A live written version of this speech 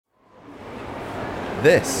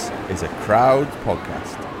This is a Crowd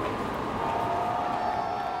podcast.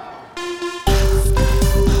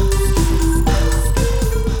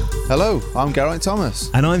 Hello, I'm Geraint Thomas.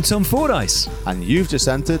 And I'm Tom Fordyce. And you've just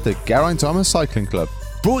entered the Geraint Thomas Cycling Club.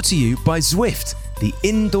 Brought to you by Zwift, the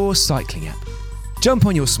indoor cycling app. Jump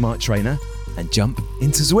on your smart trainer and jump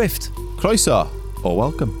into Zwift. Croeso, or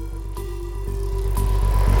welcome.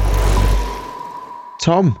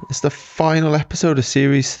 Tom, it's the final episode of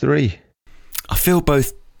Series 3. I feel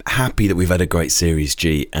both happy that we've had a great Series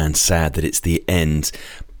G and sad that it's the end.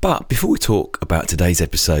 But before we talk about today's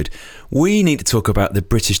episode, we need to talk about the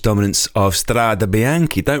British dominance of Strade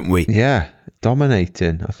Bianche, don't we? Yeah,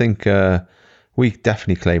 dominating. I think we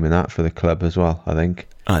definitely claiming that for the club as well, I think.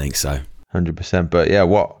 I think so. 100%. But yeah,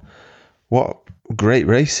 what great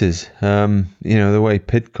races. The way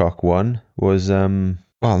Pidcock won was,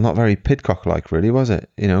 not very Pidcock-like, really, was it?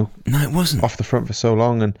 No, it wasn't. Off the front for so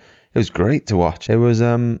long, and it was great to watch. It was,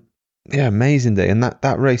 amazing day. And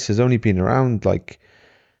that race has only been around, I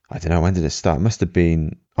don't know, when did it start? It must have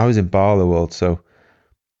been, I was in Barlow World, so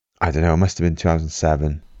I don't know, it must have been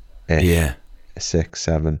 2007-ish. Yeah. 6,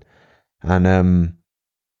 7. And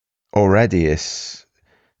already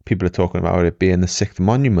people are talking about it being the 6th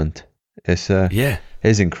monument. It's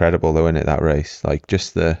incredible though, isn't it, that race?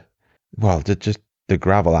 Just the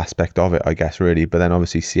gravel aspect of it, I guess, really. But then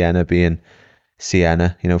obviously Siena being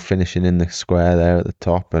Siena, finishing in the square there at the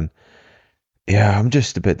top. And yeah, I'm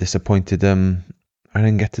just a bit disappointed. I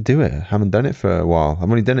didn't get to do it. I haven't done it for a while. I've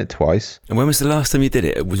only done it twice. And when was the last time you did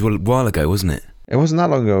it? It was a while ago, wasn't it? It wasn't that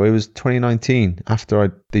long ago. It was 2019, after I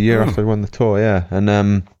won the tour, yeah. And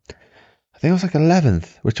I think it was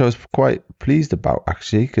 11th, which I was quite pleased about,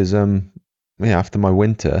 actually, because after my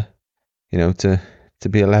winter, to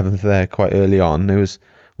be 11th there quite early on, it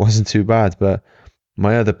wasn't too bad. But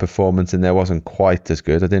my other performance in there wasn't quite as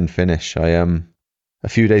good. I didn't finish. A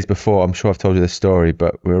few days before, I'm sure I've told you this story,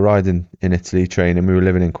 but we were riding in Italy training. We were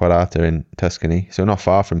living in Quarata in Tuscany, so not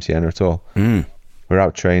far from Siena at all. We were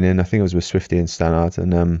out training. I think it was with Swifty and Stannard,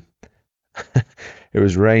 and it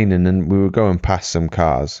was raining, and we were going past some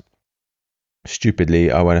cars. Stupidly,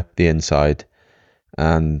 I went up the inside,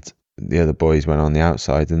 and the other boys went on the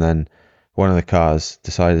outside, and then one of the cars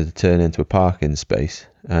decided to turn into a parking space.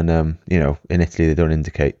 And, in Italy, they don't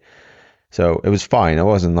indicate. So it was fine. I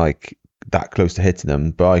wasn't that close to hitting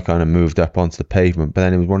them, but I kind of moved up onto the pavement. But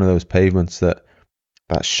then it was one of those pavements that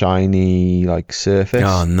shiny surface.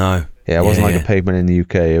 Oh no! Yeah, it wasn't a pavement in the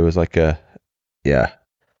UK. It was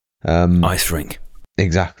ice rink.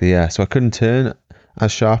 Exactly. Yeah. So I couldn't turn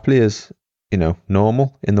as sharply as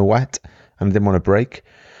normal in the wet, and I didn't want to brake,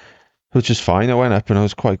 which was fine. I went up and I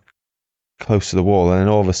was quite close to the wall, and then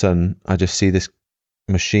all of a sudden I just see this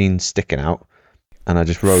machine sticking out, and I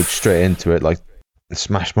just rode straight into it,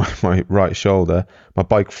 smashed my right shoulder. My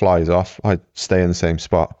bike flies off. I stay in the same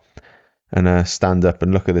spot and stand up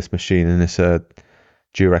and look at this machine, and it's a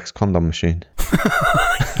Durex condom machine.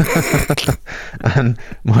 And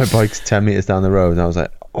my bike's 10 meters down the road, and I was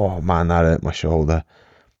like, oh man, that hurt my shoulder.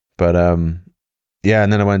 But and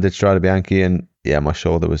then I went and did Strade Bianche, and my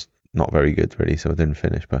shoulder was not very good really, so I didn't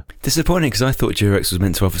finish. But disappointing, because I thought Durex was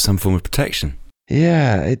meant to offer some form of protection.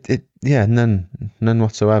 Yeah, none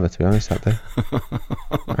whatsoever, to be honest, that day.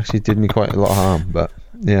 Actually did me quite a lot of harm, but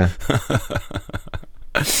yeah.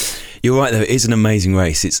 You're right though, it is an amazing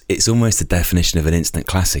race. It's almost the definition of an instant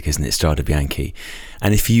classic, isn't it, Strade Bianche?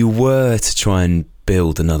 And if you were to try and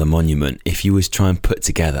build another monument, if you was to try and put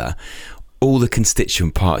together all the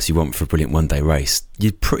constituent parts you want for a brilliant one-day race,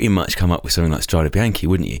 you'd pretty much come up with something like Strade Bianche,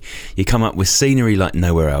 wouldn't you? You come up with scenery like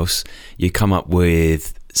nowhere else. You come up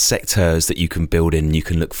with sectors that you can build in and you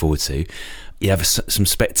can look forward to. You have some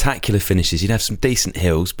spectacular finishes. You'd have some decent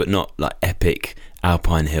hills, but not epic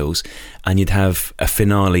alpine hills. And you'd have a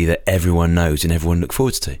finale that everyone knows and everyone looks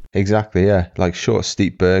forward to. Exactly, yeah. Short,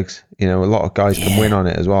 steep bergs. A lot of guys can win on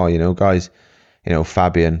it as well. Guys,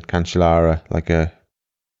 Fabian Cancellara, a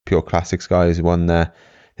pure classics guys won there.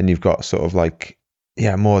 Then you've got sort of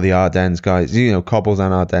more of the Ardennes guys. Cobbles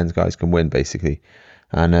and Ardennes guys can win basically.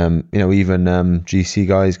 And even GC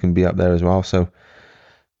guys can be up there as well. So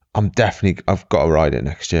I've got to ride it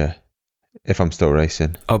next year if I'm still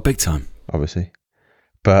racing. Oh, big time, obviously.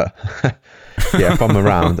 But if I'm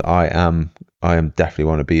around, I definitely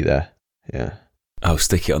want to be there. Yeah, I'll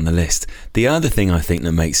stick it on the list. The other thing I think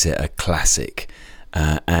that makes it a classic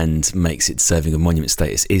and makes it deserving of monument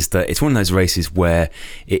status is that it's one of those races where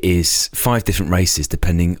it is 5 different races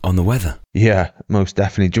depending on the weather. Yeah, most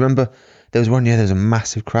definitely. Do you remember there was one year there was a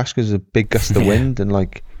massive crash because there was a big gust of wind, and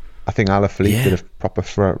I think Alaphilippe did a proper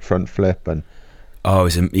front flip, and Oh,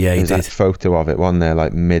 yeah, he There's that did. photo of it, one there,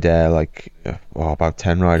 like mid-air, like about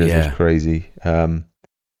 10 riders. Yeah. It was crazy. The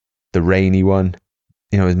rainy one,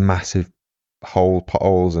 you know, it was massive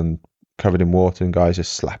potholes and covered in water, and guys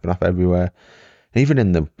just slapping off everywhere. And even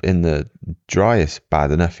in the driest,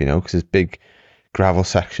 bad enough, you know, because there's big gravel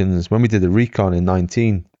sections. When we did the recon in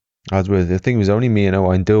 19, I think it was only me and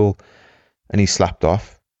Owain Dull, and he slapped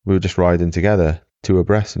off. We were just riding together, 2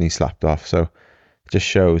 abreast, and he slapped off. So it just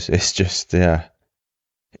shows, it's just, yeah,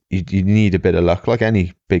 you need a bit of luck, like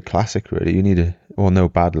any big classic, really. You need no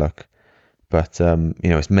bad luck. But, you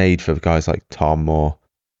know, it's made for guys like Tom or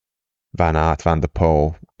Van Aert, Van der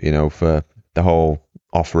Poel, you know, for the whole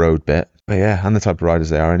off-road bit. But yeah, and the type of riders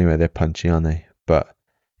they are anyway, they're punchy, aren't they? But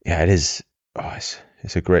yeah, it is,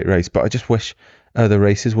 it's a great race. But I just wish other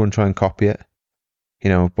races wouldn't try and copy it, you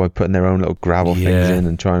know, by putting their own little gravel things in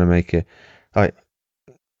and trying to make it, like,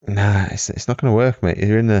 nah, it's not going to work, mate.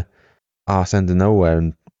 You're in the arse end of nowhere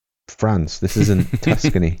in France. This isn't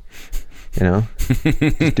Tuscany, you know?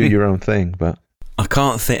 Just do your own thing. But I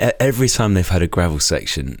can't think, every time they've had a gravel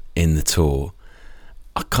section in the Tour,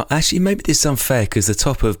 I can't, actually, maybe this is unfair because the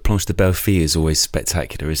top of Planche de Belleville is always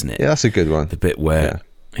spectacular, isn't it? yeah, that's a good one. The bit where,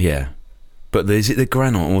 yeah. But is it the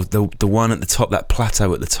Granon or the one at the top, that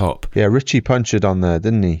plateau at the top? Yeah, Richie punched on there,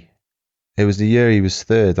 didn't he? It was the year he was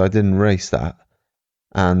third. I didn't race that.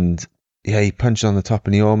 And yeah, he punched on the top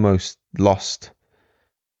and he almost lost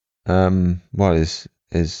his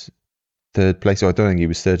third place. So I don't think he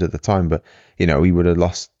was third at the time, but you know, he would have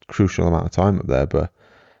lost crucial amount of time up there. But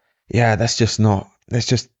yeah, that's just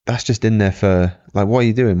in there for, like, what are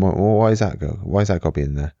you doing? Why is that got to be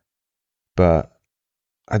in there? But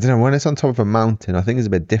I don't know, when it's on top of a mountain, I think it's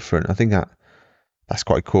a bit different. I think that's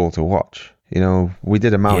quite cool to watch. You know, we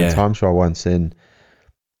did a mountain time trial once in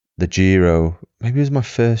the Giro. Maybe it was my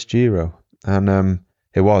first Giro, and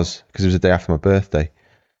it was because it was the day after my birthday,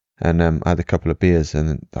 and I had a couple of beers,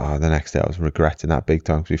 and the next day I was regretting that big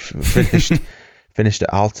time because we finished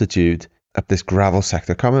at altitude up this gravel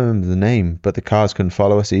sector. I can't remember the name, but the cars couldn't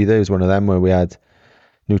follow us either. It was one of them where we had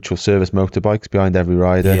neutral service motorbikes behind every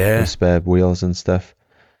rider with spare wheels and stuff.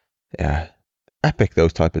 Yeah, epic,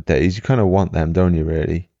 those type of days. You kind of want them, don't you,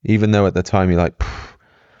 really? Even though at the time you're like,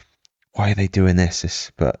 why are they doing this?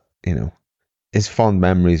 But, you know, it's fond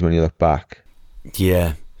memories when you look back.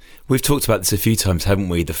 Yeah. We've talked about this a few times, haven't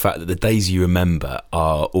we? The fact that the days you remember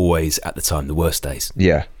are always, at the time, the worst days.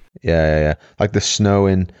 Yeah. Like the snow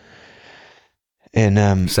in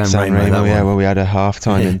San Remo, where we had a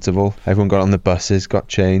half-time interval. Everyone got on the buses, got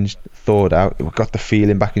changed, thawed out. Got the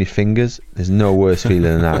feeling back in your fingers. There's no worse feeling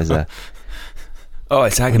than that, is there? Oh,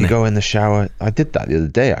 it's agony. When you go in the shower. I did that the other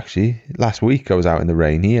day, actually. Last week I was out in the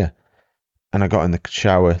rain here, and I got in the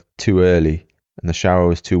shower too early, and the shower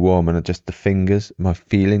was too warm, and the fingers, my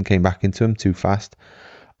feeling came back into them too fast.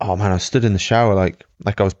 Oh man, I stood in the shower like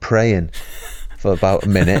I was praying for about a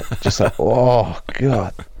minute, just like, oh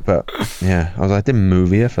god. But yeah, I didn't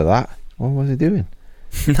move here for that. What was I doing?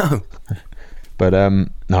 No. But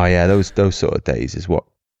no, yeah, those sort of days is what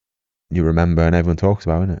you remember and everyone talks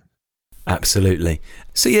about, isn't it? Absolutely.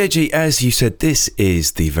 So yeah, G, as you said, this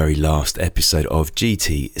is the very last episode of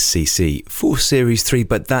GTCC for Series 3,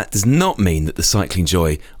 but that does not mean that the cycling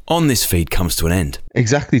joy on this feed comes to an end.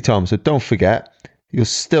 Exactly, Tom. So don't forget, you'll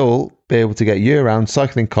still be able to get year-round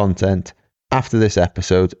cycling content after this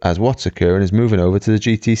episode, as what's occurring is moving over to the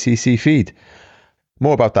GTCC feed.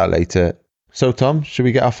 More about that later. So, Tom, should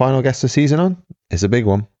we get our final guest of the season on? It's a big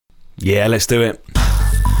one. Yeah, let's do it.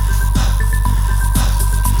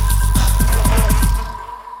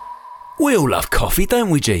 We all love coffee, don't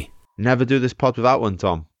we, G? Never do this pod without one,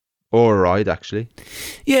 Tom. Or a ride, actually.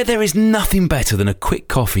 Yeah, there is nothing better than a quick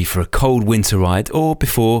coffee for a cold winter ride or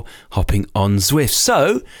before hopping on Zwift.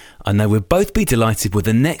 So, I know we'll both be delighted with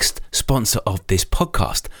the next sponsor of this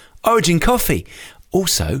podcast, Origin Coffee.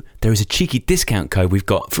 Also, there is a cheeky discount code we've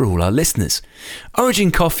got for all our listeners.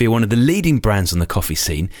 Origin Coffee are one of the leading brands on the coffee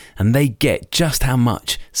scene, and they get just how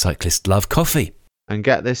much cyclists love coffee. And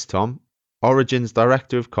get this, Tom. Origin's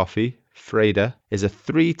Director of Coffee, Freda, is a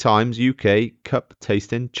 3 times UK Cup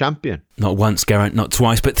tasting champion. Not once, Garrett, not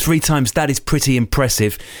twice, but 3 times. That is pretty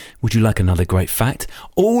impressive. Would you like another great fact?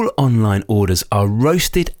 All online orders are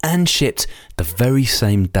roasted and shipped the very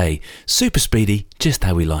same day. Super speedy, just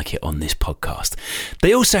how we like it on this podcast.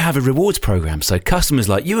 They also have a rewards program, so customers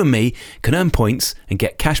like you and me can earn points and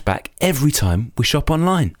get cash back every time we shop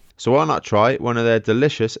online. So why not try one of their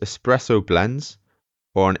delicious espresso blends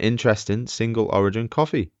or an interesting single origin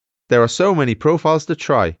coffee? There are so many profiles to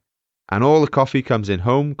try, and all the coffee comes in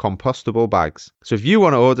home compostable bags. So if you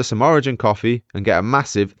want to order some Origin coffee and get a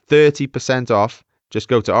massive 30% off, Just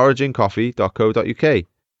go to origincoffee.co.uk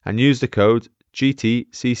and use the code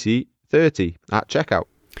GTCC30 at checkout.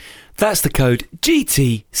 That's the code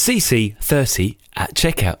GTCC30 at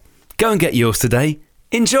checkout. Go and get yours today.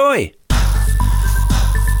 Enjoy!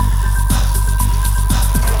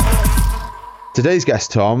 Today's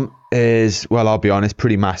guest, Tom, is, well, I'll be honest,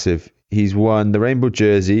 pretty massive. He's won the rainbow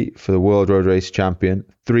jersey for the World Road Race Champion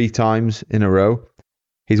 3 times in a row.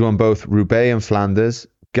 He's won both Roubaix and Flanders,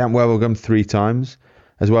 Ghent-Wevelgem 3 times,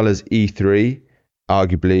 as well as E3,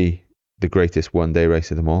 arguably the greatest one-day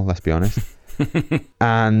race of them all, let's be honest.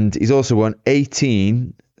 And he's also won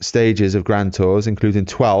 18 stages of Grand Tours, including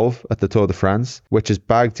 12 at the Tour de France, which has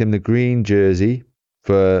bagged him the green jersey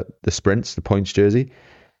for the sprints, the points jersey.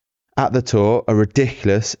 At the Tour, a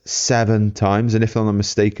ridiculous 7 times. And if I'm not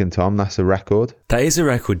mistaken, Tom, that's a record. That is a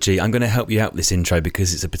record, G. I'm going to help you out with this intro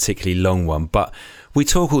because it's a particularly long one. But we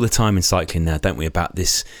talk all the time in cycling now, don't we, about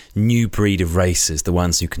this new breed of racers, the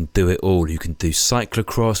ones who can do it all, who can do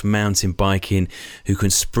cyclocross, mountain biking, who can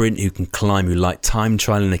sprint, who can climb, who like time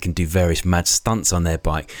trial, and they can do various mad stunts on their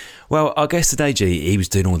bike. Well, our guest today, G, he was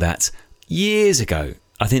doing all that years ago.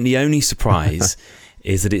 I think the only surprise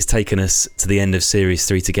is that it's taken us to the end of Series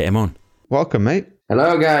 3 to get him on. Welcome, mate.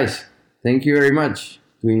 Hello, guys. Thank you very much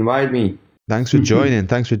to invite me. Thanks for joining.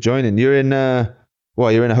 You're in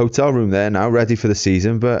you're in a hotel room there now, ready for the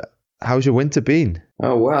season, but how's your winter been?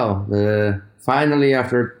 Oh, well, finally,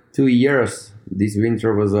 after 2 years, this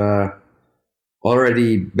winter was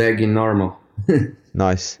already back in normal.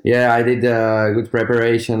 Nice. Yeah, I did good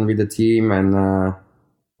preparation with the team, and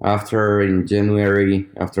after in January,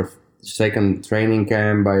 after second training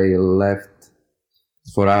camp, I left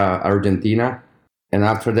for Argentina, and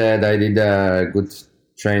after that I did a good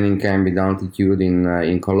training camp in altitude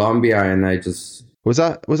in Colombia, and I just was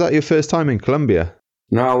that your first time in Colombia?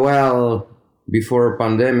 No, well, before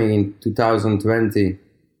pandemic in 2020,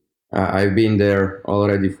 I've been there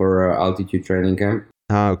already for altitude training camp.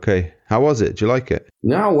 Ah, okay. How was it? Do you like it?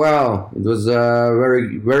 No, well, it was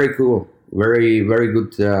very, very cool. Very, very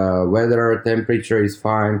good weather. Temperature is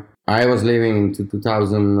fine. I was living in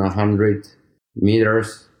 2,100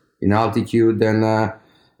 meters in altitude, and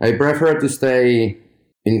I prefer to stay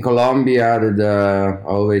in Colombia than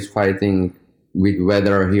always fighting with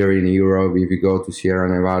weather here in Europe. If you go to Sierra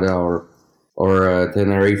Nevada or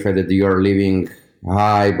Tenerife, that you're living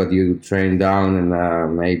high but you train down, and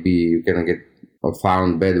maybe you're gonna get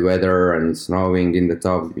found bad weather and snowing in the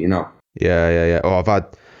top, you know. Yeah. Oh,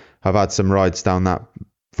 I've had some rides down that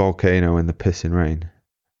volcano in the pissing rain.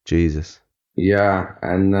 Jesus. Yeah,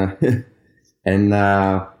 and and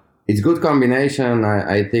it's good combination,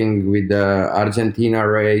 I think, with the Argentina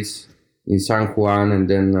race in San Juan, and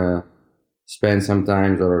then spend some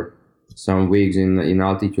time or some weeks in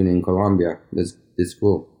altitude in Colombia. That's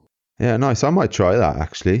cool. Yeah, nice. I might try that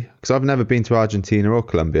actually, because I've never been to Argentina or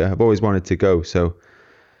Colombia. I've always wanted to go, so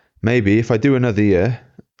maybe if I do another year,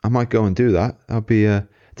 I might go and do that. I'll be.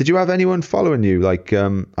 Did you have anyone following you? Like,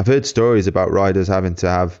 I've heard stories about riders having to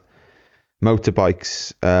have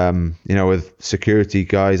motorbikes, with security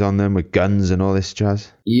guys on them with guns and all this jazz.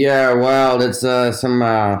 Yeah, well, that's some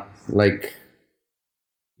like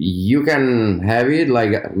you can have it,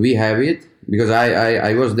 like we have it, because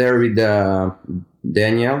I was there with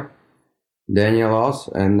Daniel Oss,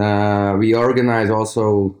 and we organized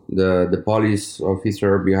also the police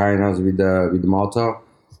officer behind us with the moto,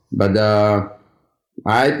 but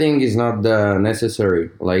I think it's not necessary.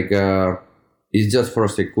 Like it's just for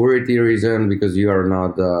security reason, because you are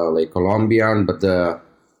not like Colombian. But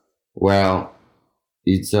well,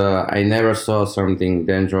 it's I never saw something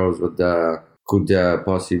dangerous, but could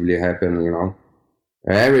possibly happen. You know,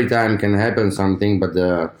 every time can happen something, but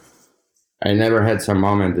I never had some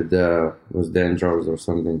moment that was dangerous or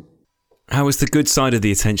something. How was the good side of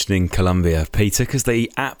the attention in Colombia, Peter? Because they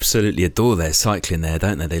absolutely adore their cycling there,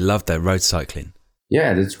 don't they? They love their road cycling.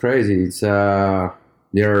 Yeah, that's crazy. It's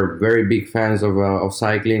they're very big fans of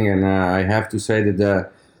cycling, and I have to say that a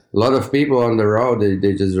lot of people on the road,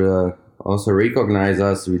 they just also recognize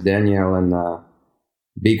us with Daniel, and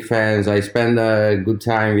big fans. I spent a good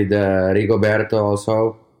time with Rigoberto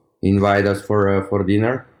also, invite us for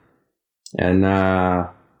dinner, and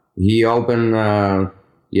he opened a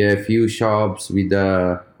few shops with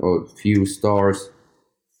or few stores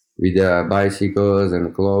with bicycles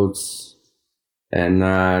and clothes. And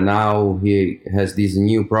now he has this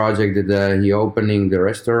new project that he opening the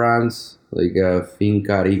restaurants, like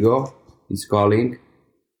Finca Rigo, it's calling.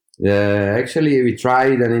 Actually, we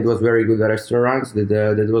tried, and it was very good restaurants.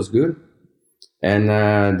 That was good. And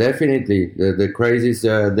definitely the craziest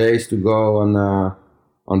days to go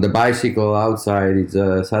on the bicycle outside, it's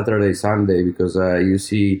Saturday, Sunday, because you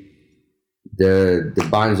see the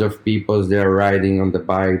bunch of people they are riding on the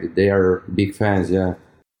bike. They are big fans, yeah.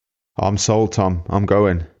 I'm sold, Tom. I'm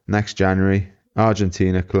going next January.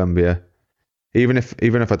 Argentina, Colombia. Even if I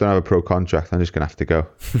don't have a pro contract, I'm just gonna have to go.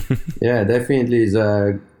 Yeah, definitely is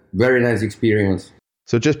a very nice experience.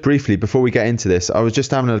 So just briefly before we get into this, I was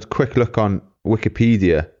just having a quick look on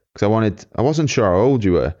Wikipedia because I wasn't sure how old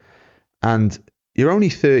you were, and you're only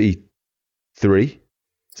 33. Is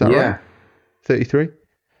that right? 33.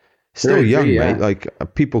 Still young, yeah. mate. Like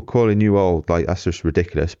people calling you old, like that's just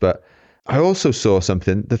ridiculous. But I also saw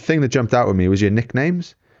something. The thing that jumped out at me was your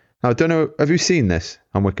nicknames. Now, I don't know. Have you seen this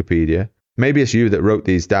on Wikipedia? Maybe it's you that wrote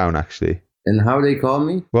these down, actually. And how they call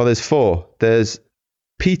me? Well, there's 4. There's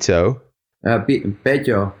Pito.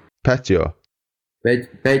 Peťo. Peťo.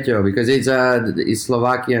 Peťo, because it's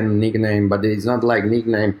Slovakian nickname, but it's not like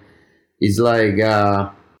nickname. It's like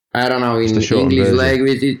I don't know, in English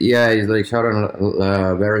language. It's like short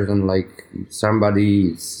version. Like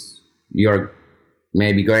you're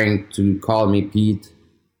maybe going to call me Pete,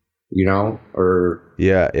 or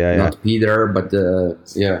not Peter, but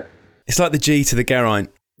yeah. It's like the G to the Geraint.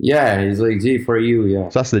 Yeah, it's like G for you, yeah.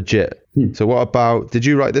 So that's legit. So what about, did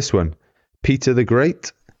you write this one? Peter the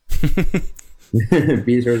Great?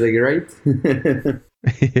 Peter the Great?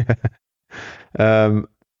 Yeah.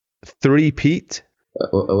 3 Pete?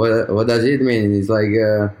 What does it mean? It's like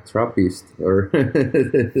a Trappist or...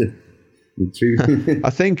 I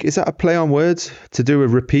think, is that a play on words to do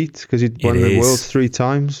with repeat? Because you won the world 3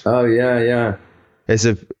 times? Oh, yeah.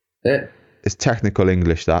 It's technical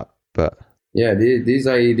English, that, but... Yeah, this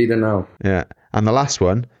I didn't know. Yeah. And the last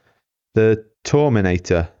one, the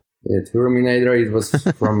Terminator. Yeah, Terminator, it was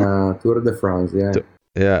from Tour de France, yeah.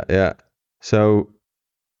 Yeah. So,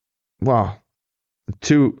 wow.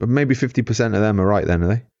 Maybe 50% of them are right then, are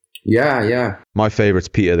they? Yeah. My favourite's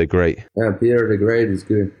Peter the Great. Yeah, Peter the Great is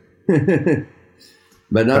good.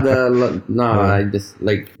 But not a lot, I just,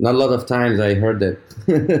 not a lot of times I heard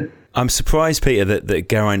that. I'm surprised, Peter, that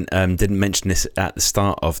Geraint didn't mention this at the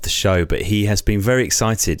start of the show, but he has been very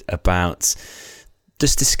excited about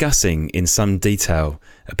just discussing in some detail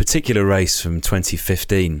a particular race from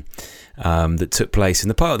 2015 that took place in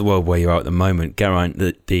the part of the world where you are at the moment. Geraint,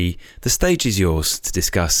 the stage is yours to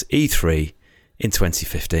discuss E3 in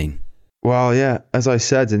 2015. Well, yeah, as I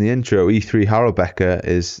said in the intro, E3 Harelbeke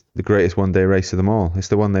is the greatest one-day race of them all. It's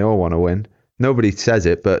the one they all want to win. Nobody says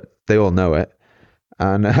it, but they all know it.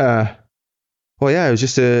 And, it was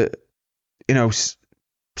just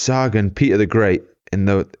Sagan, Peter the Great, in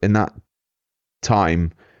that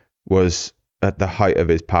time was at the height of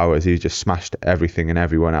his powers. He just smashed everything and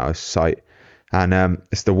everyone out of sight. And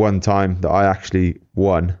it's the one time that I actually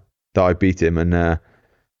won, that I beat him. And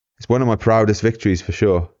it's one of my proudest victories for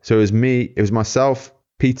sure. So it was myself,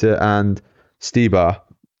 Peter, and Stibar,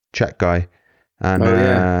 Czech guy.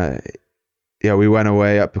 And we went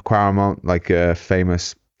away up to Quaremont, like a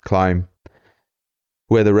famous climb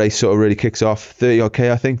where the race sort of really kicks off. 30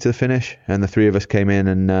 k, I think, to the finish. And the 3 of us came in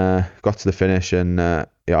and got to the finish. And I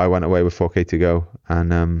went away with 4k to go.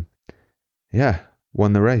 And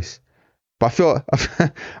won the race. But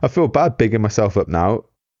I feel bad bigging myself up now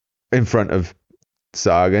in front of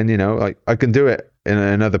Sagan. Like I can do it in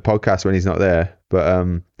another podcast when he's not there.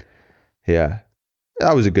 But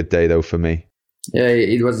that was a good day though for me. Yeah,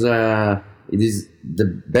 it was. It is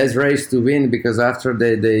the best race to win because after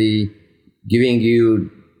they giving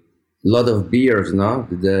you a lot of beers, no?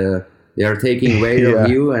 They are taking weight of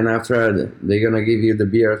you, and after they're gonna give you the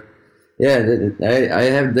beer. Yeah, I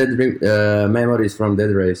have that memories from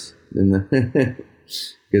that race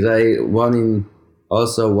because I won in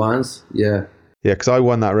also once. Yeah. Yeah, because I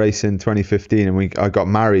won that race in 2015, and I got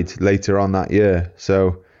married later on that year,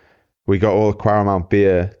 so we got all Quaremont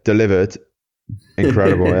beer delivered.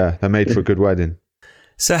 Incredible, yeah. They made for a good wedding.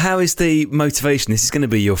 So how is the motivation? This is going to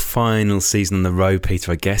be your final season on the road,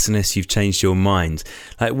 Peter, I guess, unless you've changed your mind.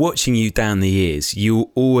 Like watching you down the years, you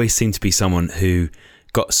always seem to be someone who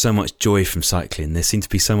got so much joy from cycling. There seemed to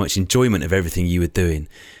be so much enjoyment of everything you were doing.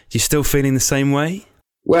 You still feeling the same way?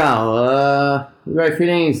 Well, I'm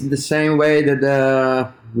feeling the same way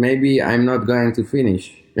that maybe I'm not going to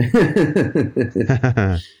finish.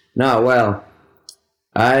 No, well,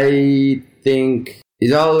 I think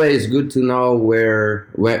it's always good to know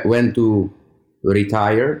when to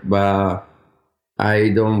retire, but I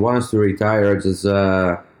don't want to retire just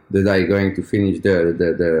that I'm going to finish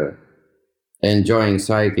the enjoying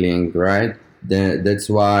cycling, right? That's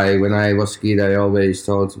why when I was a kid, I always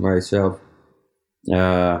told myself,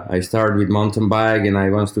 I start with mountain bike and I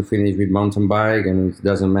want to finish with mountain bike, and it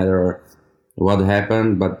doesn't matter what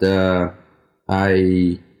happened, but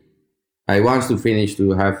I want to finish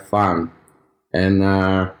to have fun.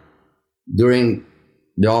 And during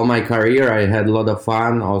all my career, I had a lot of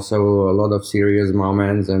fun, also a lot of serious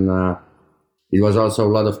moments, and it was also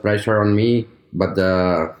a lot of pressure on me. But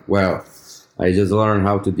well, I just learned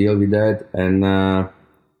how to deal with that, and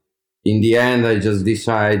in the end, I just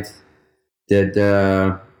decided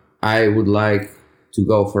that I would like to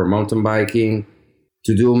go for mountain biking,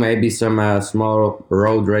 to do maybe some small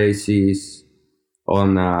road races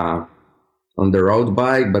on the road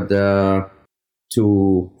bike, but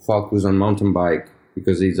to focus on mountain bike,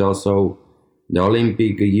 because it's also the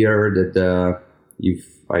Olympic year that if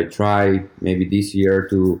I try maybe this year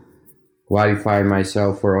to qualify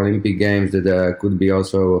myself for Olympic Games, that could be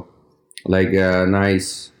also like a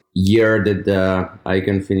nice year that I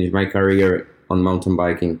can finish my career on mountain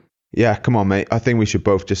biking. Yeah, come on, mate. I think we should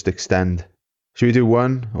both just extend. Should we do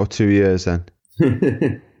 1 or 2 years then?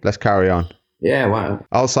 Let's carry on. Yeah, wow.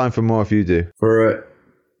 I'll sign for more if you do. For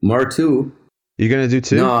more 2? You're going to do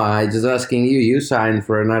 2? No, I just asking you. You signed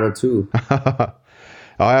for another 2. I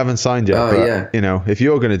haven't signed yet. Oh, but, yeah. You know, if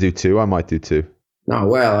you're going to do 2, I might do 2. No,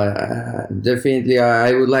 well, definitely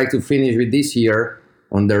I would like to finish with this year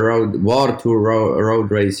on the World Tour road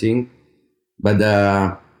racing. But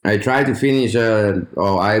I try to finish,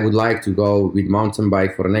 I would like to go with mountain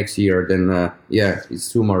bike for next year. Then, yeah,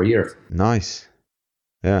 it's 2 more years. Nice.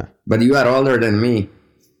 Yeah. But you are older than me.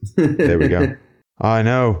 There we go. I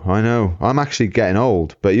know. I'm actually getting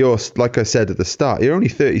old, but you're, like I said at the start, you're only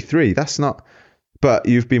 33. That's not, but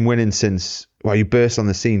you've been winning since, well, you burst on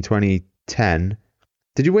the scene 2010.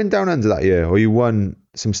 Did you win Down Under that year, or you won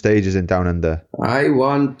some stages in Down Under? I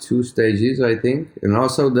won 2 stages, I think. And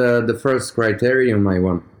also the first criterium I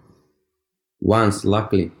won. Once,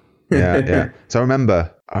 luckily. Yeah. So I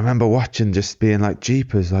remember watching, just being like,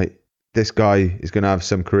 jeepers, like, this guy is going to have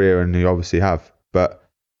some career, and you obviously have. But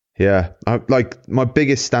yeah, like my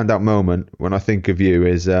biggest standout moment when I think of you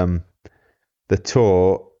is the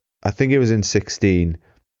tour. I think it was in 16. Do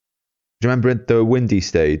you remember the windy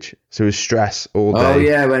stage? So it was stress all day. Oh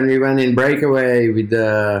yeah, when we went in breakaway with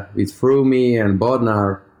Froome and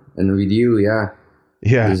Bodnar and with you, yeah.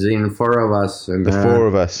 Yeah. There's in 4 of us. And, the 4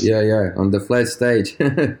 of us. Yeah, on the flat stage.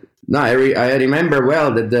 No, I remember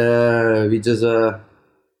well that we just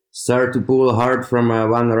started to pull hard from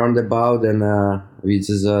one roundabout, and we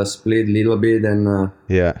just split a little bit, and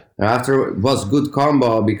yeah. After it was good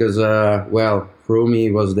combo because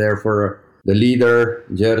Froome was there for the leader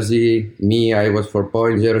jersey, me I was for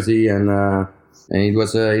point jersey, and it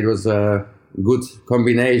was a good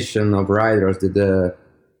combination of riders that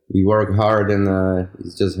we worked hard, and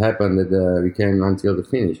it just happened that we came until the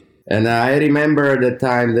finish. And I remember the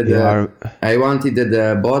time that I wanted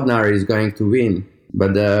that Bodnar is going to win,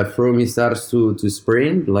 but Froome starts to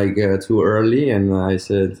sprint like too early, and I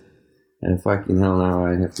said, fucking hell, now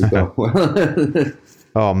I have to go.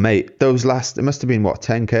 Oh, mate, those last, it must have been, what,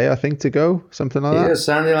 10K, I think, to go? Something like that? Yeah,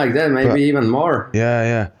 something like that, maybe even more.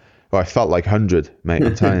 Yeah. Well, I felt like 100, mate,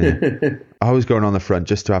 I'm telling you. I was going on the front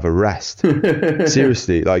just to have a rest.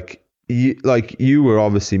 Seriously, like you were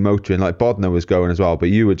obviously motoring, like Bodnar was going as well, but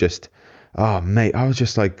you were just, oh, mate, I was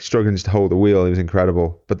just like struggling just to hold the wheel. It was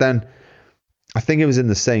incredible. But then, I think it was in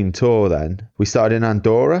the same tour then. We started in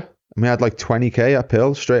Andorra, and we had like 20K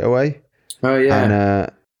uphill straight away. Oh, yeah.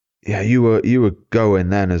 And, yeah, you were going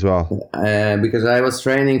then as well. Because I was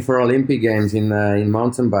training for Olympic Games in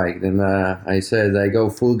mountain bike. Then I said I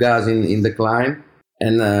go full gas in the climb,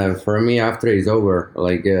 and for me after it's over.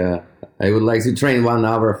 Like I would like to train 1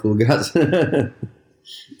 hour full gas.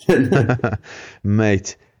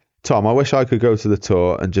 Mate, Tom, I wish I could go to the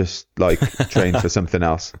tour and just like train for something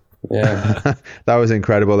else. Yeah, that was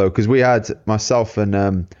incredible though, because we had myself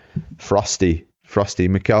and Frosty,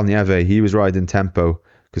 Mikel Nieve. He was riding tempo,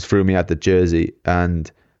 because Froome had the jersey, and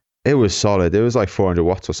it was solid. It was like 400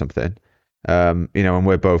 watts or something. And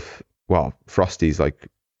we're both, well, Frosty's like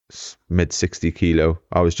mid 60 kilo.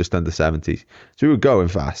 I was just under 70. So we were going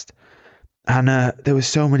fast. And there was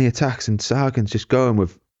so many attacks, and Sagan's just going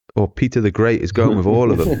with, or Peter the Great is going with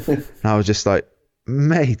all of them. And I was just like,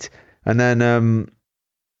 mate. And then,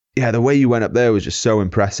 the way you went up there was just so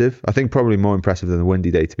impressive. I think probably more impressive than the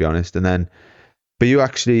windy day, to be honest. And then, but you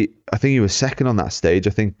actually, I think you were second on that stage.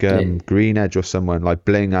 I think Green Edge or someone, like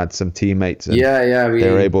Bling had some teammates. And yeah.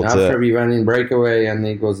 They were able after we went in breakaway, and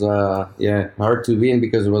it was hard to win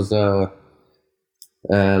because it was a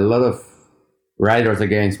lot of riders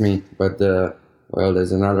against me. But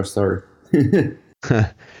there's another story.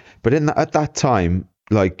 But at that time,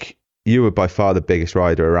 like you were by far the biggest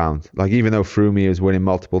rider around. Like, even though Froome was winning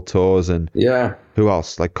multiple tours, and Yeah, who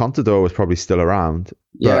else? Like, Contador was probably still around.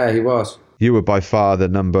 yeah, he was. You were by far the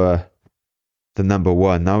number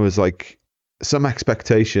one. That was like some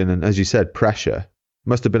expectation, and as you said, pressure.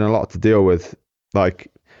 Must have been a lot to deal with, like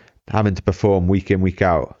having to perform week in, week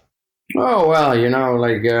out. Oh well,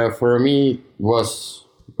 like for me was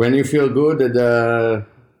when you feel good that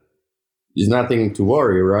there's nothing to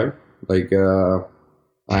worry, right? Like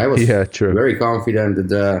I was true. very confident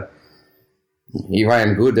that if I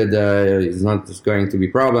am good, that it's not going to be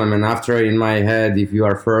problem. And after in my head, if you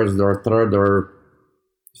are first or third or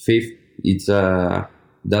fifth, it's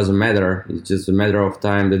doesn't matter. It's just a matter of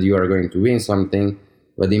time that you are going to win something.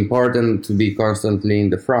 But important to be constantly in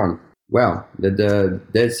the front. Well,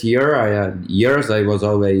 this year I had years I was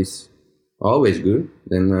always good.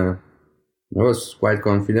 Then I was quite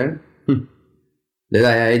confident. That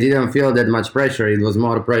I didn't feel that much pressure. It was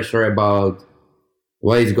more pressure about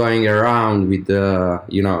what is going around with the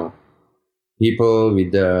people,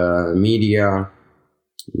 with the media,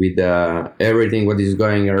 with everything what is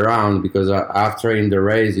going around. Because after in the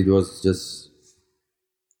race it was just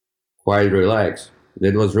quite relaxed.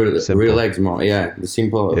 That was really relaxed, the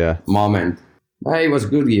simple moment. It was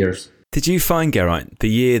good years. Did you find, Geraint, the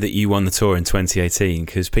year that you won the Tour in 2018,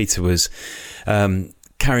 because Peter was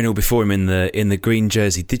carrying all before him in the green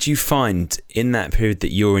jersey, did you find in that period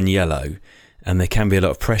that you're in yellow and there can be a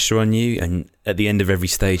lot of pressure on you, and at the end of every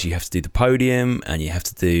stage you have to do the podium and you have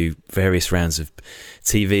to do various rounds of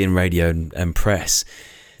TV and radio and press?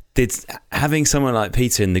 Did having someone like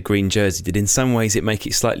Peter in the green jersey, did in some ways it make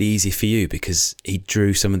it slightly easier for you because he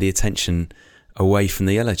drew some of the attention away from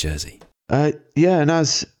the yellow jersey? Yeah, and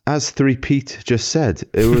as 3-Pete just said,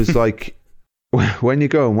 it was like when you're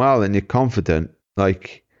going well and you're confident,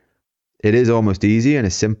 like it is almost easy and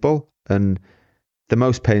it's simple. And the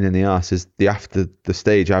most pain in the ass is after the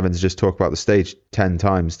stage, having to just talk about the stage 10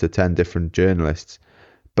 times to 10 different journalists.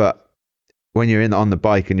 But when you're on the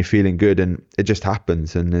bike and you're feeling good and it just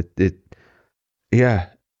happens, and it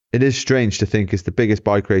is strange to think it's the biggest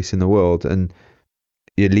bike race in the world and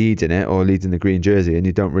you're leading it or leading the green jersey and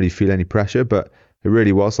you don't really feel any pressure, but it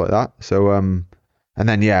really was like that. So and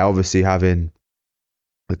then obviously having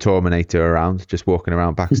the Terminator around, just walking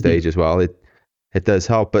around backstage as well, it does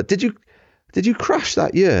help. But did you crash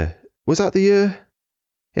that year? Was that the year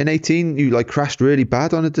in 18 you like crashed really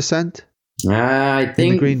bad on a descent? I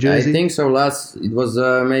think so. It was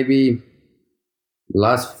maybe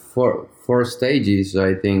last four stages,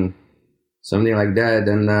 I think, something like that.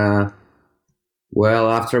 And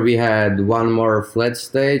after we had one more flat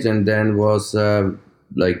stage, and then was I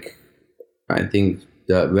think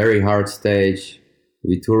the very hard stage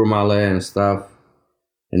with Tourmalet and stuff.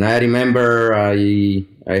 And I remember I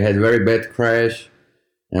had very bad crash,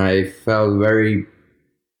 and I felt very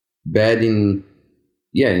bad in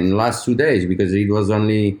the last 2 days, because it was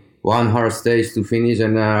only one hard stage to finish,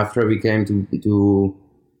 and after we came to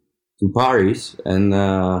Paris, and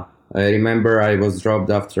I remember I was dropped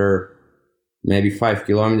after maybe 5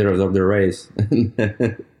 kilometers of the race.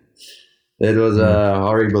 It was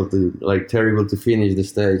terrible to finish the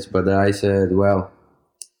stage, but I said, well,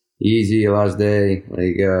 easy last day,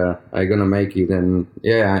 I gonna make it. And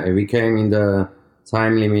we came in the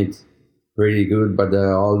time limit pretty good, but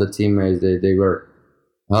all the teammates they were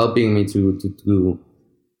helping me to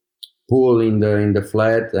pull in the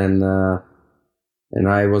flat, and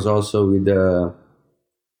I was also with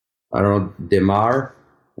Demar,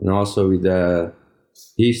 and also with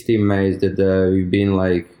his teammates that we've been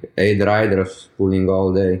like 8 riders pulling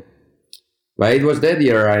all day. But it was that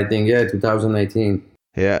year, I think, 2018.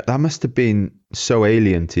 Yeah, that must have been so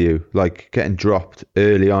alien to you, like getting dropped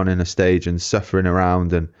early on in a stage and suffering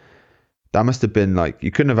around, and that must have been like,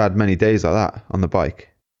 you couldn't have had many days like that on the bike.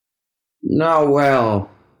 No,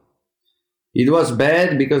 well, it was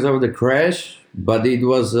bad because of the crash, but it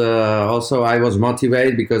was also, I was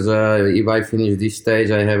motivated because if I finish this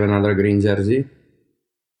stage, I have another green jersey.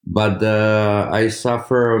 But I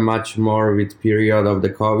suffer much more with period of the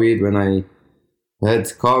COVID. When I had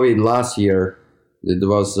COVID last year, it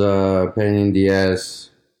was a pain in the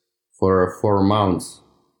ass for 4 months.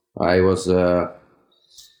 I was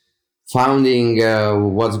finding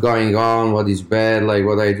what's going on, what is bad, like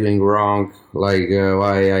what I'm doing wrong, like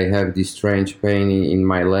why I have this strange pain in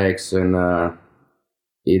my legs, and I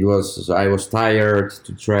was tired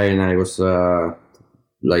to train. I was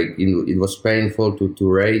it was painful to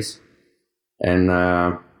race, and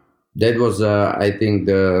that was I think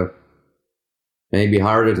the maybe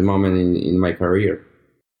hardest moment in my career.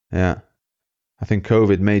 Yeah, I think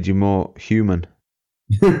COVID made you more human.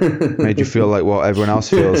 Made you feel like what everyone else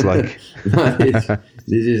feels like. No,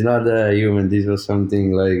 this is not human. This was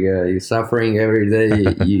something like you're suffering every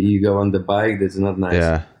day. You go on the bike. That's not nice.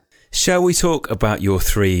 Yeah. Shall we talk about your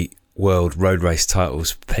 3 world road race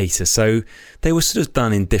titles, Peter? So they were sort of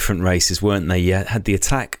done in different races, weren't they? You had the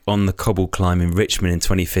attack on the cobble climb in Richmond in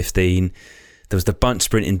 2015. There was the bunch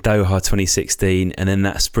sprint in Doha 2016, and then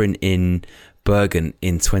that sprint in Bergen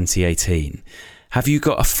in 2018. Have you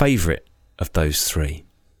got a favourite of those 3?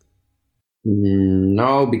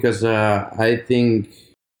 No, because I think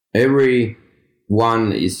every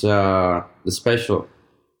one is special.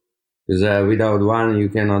 Because without one you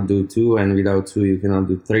cannot do 2, and without 2 you cannot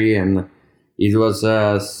do 3, and it was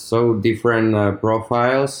so different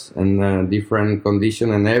profiles and different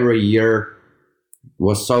condition, and every year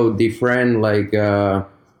was so different, like how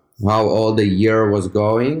all the year was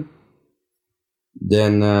going.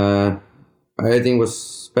 Then I think it was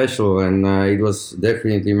special, and it was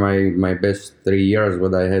definitely my best 3 years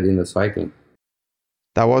what I had in the cycling.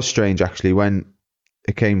 That was strange, actually, when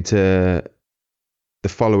it came to the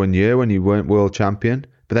following year when you weren't world champion.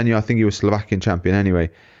 But then I think you were Slovakian champion anyway.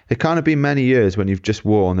 It can't have been many years when you've just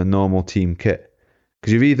worn a normal team kit.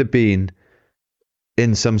 Because you've either been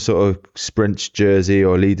in some sort of sprints jersey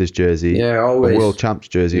or leaders jersey, always. a world champs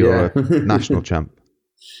jersey or a national champ.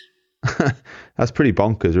 That's pretty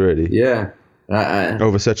bonkers, really. Yeah.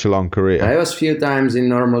 Over such a long career. I was few times in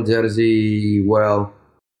normal jersey,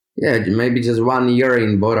 maybe just 1 year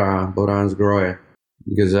in Bora Hansgrohe,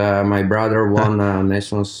 because my brother won a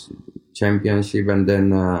national championship, and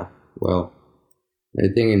then, I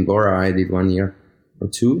think in Bora I did 1 year or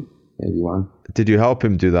 2, maybe 1. Did you help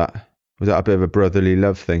him do that? Was that a bit of a brotherly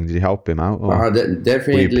love thing? Did you help him out?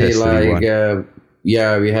 Definitely,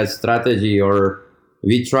 we had strategy, or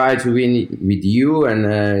we try to win with you, and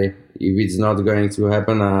if it's not going to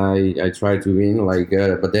happen, I try to win.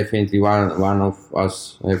 But definitely one of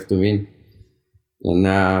us have to win,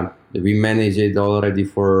 and we manage it already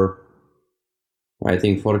for I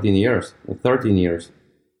think 14 years, 13 years,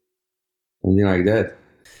 something like that.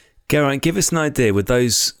 Geraint, give us an idea with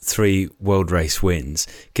those 3 world race wins.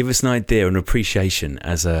 Give us an idea and appreciation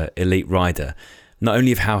as an elite rider, not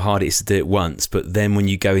only of how hard it is to do it once, but then when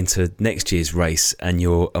you go into next year's race and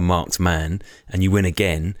you're a marked man and you win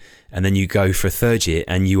again, and then you go for a 3rd year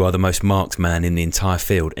and you are the most marked man in the entire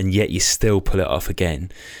field, and yet you still pull it off again.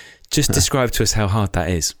 Just describe to us how hard that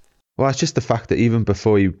is. Well, it's just the fact that even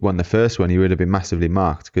before he won the first one, he would have been massively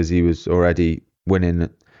marked because he was already winning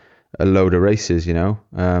a load of races,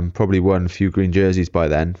 probably won a few green jerseys by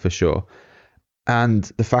then for sure. And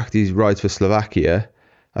the fact he rides for Slovakia,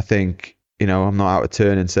 I think, I'm not out of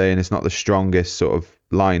turn in saying it's not the strongest sort of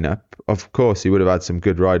lineup. Of course, he would have had some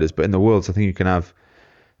good riders, but in the Worlds, I think you can have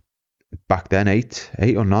back then 8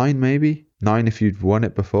 or 9, maybe 9 if you'd won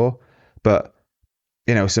it before. But,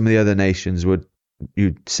 some of the other nations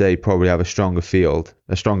you'd say probably have a stronger field,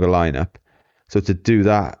 a stronger lineup. So to do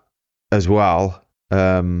that as well,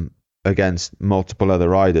 against multiple other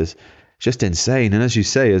riders, it's just insane. And as you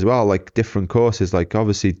say as well, like different courses, like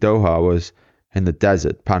obviously Doha was in the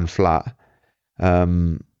desert, pan flat. I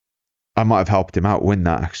might have helped him out win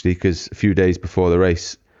that actually, because a few days before the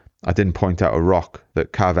race I didn't point out a rock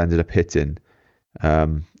that Cav ended up hitting,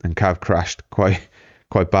 and Cav crashed quite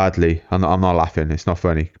badly. I'm not laughing, it's not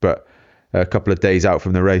funny, but a couple of days out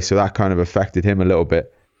from the race, so that kind of affected him a little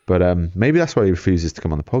bit. But maybe that's why he refuses to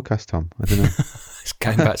come on the podcast, Tom. I don't know. It's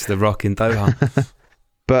going back to the rock in Doha.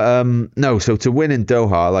 But no, so to win in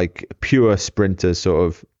Doha, like a pure sprinter sort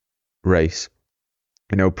of race,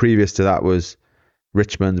 previous to that was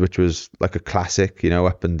Richmond, which was like a classic,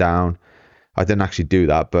 up and down. I didn't actually do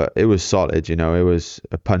that, but it was solid, it was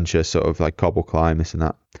a puncher sort of like cobble climb, this and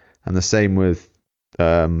that. And the same with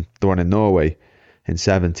the one in Norway in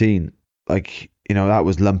 2017, that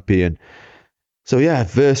was lumpy. And so, yeah,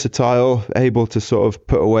 versatile, able to sort of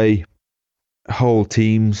put away whole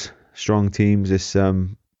teams, strong teams. Is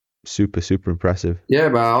super, super impressive. Yeah,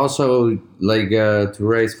 but also to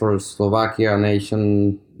race for Slovakia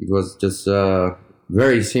nation, it was just a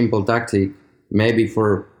very simple tactic. Maybe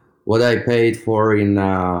for what I paid for in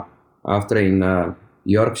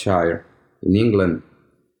Yorkshire in England,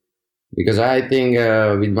 because I think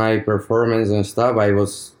with my performance and stuff, I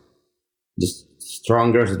was the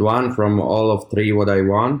strongest one from all of 3 what I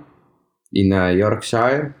won in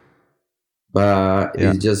Yorkshire. But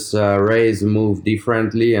it just race moved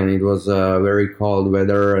differently, and it was very cold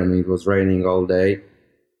weather, and it was raining all day.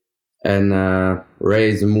 And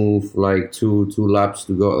race moved like 3 laps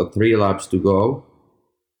to go.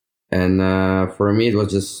 And for me, it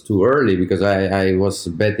was just too early, because I was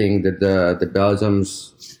betting that the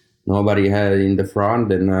Belgians nobody had in the front,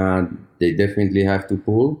 then they definitely have to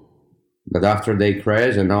pull. But after they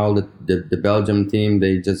crash and all the Belgium team,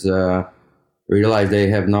 they just realized they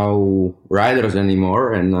have no riders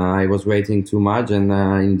anymore, and I was waiting too much, and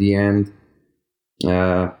in the end,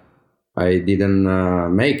 I didn't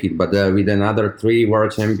make it. But with another 3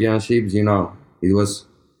 world championships, it was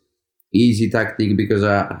easy tactic because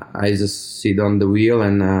I just sit on the wheel,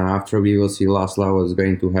 and after we will see Laszlo what's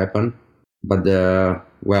going to happen. But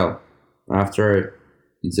after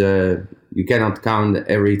it's you cannot count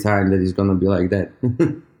every time that it's gonna be like that.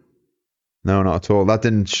 No, not at all. That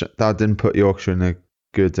didn't put Yorkshire in a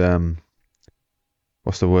good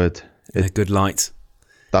what's the word? A good light.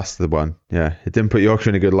 That's the one. Yeah, it didn't put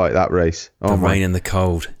Yorkshire in a good light, that race. The rain and the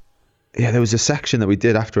cold. Yeah, there was a section that we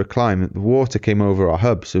did after a climb. The water came over our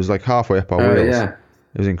hubs. It was like halfway up our wheels. Yeah.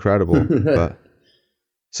 It was incredible. But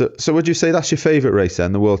so would you say that's your favourite race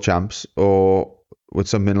then, the World Champs, or would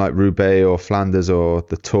something like Roubaix or Flanders or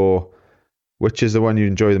the Tour? Which is the one you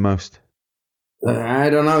enjoy the most? I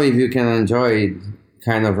don't know if you can enjoy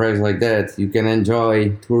kind of race like that. You can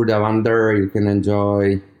enjoy Tour de Wander, you can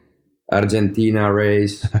enjoy Argentina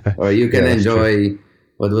race, or you can enjoy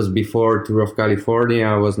what was before Tour of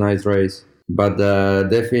California was nice race. But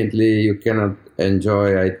definitely you cannot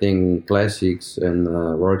enjoy, I think, classics and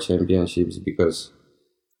world championships because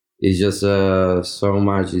it's just so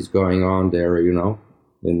much is going on there,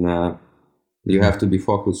 and you have to be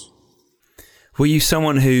focused. Were you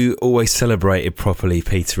someone who always celebrated properly,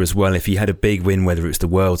 Peter, as well? If you had a big win, whether it was the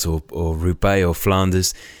Worlds or Roubaix or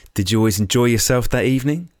Flanders, did you always enjoy yourself that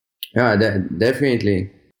evening? Yeah, definitely.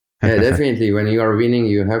 Yeah, definitely. When you are winning,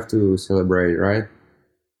 you have to celebrate, right?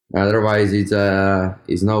 Otherwise,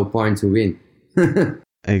 it's no point to win.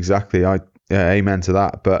 Exactly. Amen to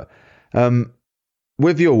that. But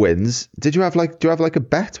with your wins, do you have like a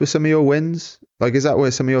bet with some of your wins? Like, is that where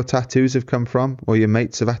some of your tattoos have come from, or your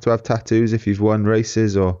mates have had to have tattoos if you've won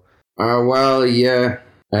races, or? Well, yeah,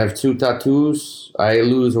 I have 2 tattoos. I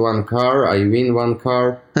lose 1 car, I win 1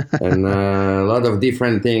 car, and a lot of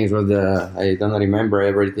different things. But I don't remember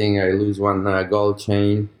everything. I lose 1 gold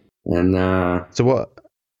chain, and so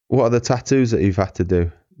what are the tattoos that you've had to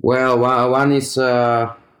do? Well, one is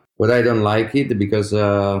what I don't like it because.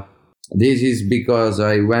 This is because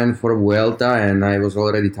I went for Vuelta and I was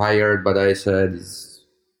already tired, but I said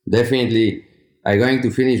definitely I'm going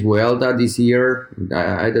to finish Vuelta this year.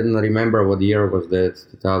 I don't remember what year was that,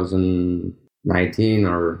 2019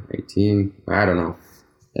 or 18, I don't know.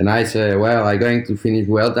 And I said, well, I'm going to finish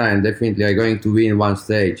Vuelta and definitely I'm going to win 1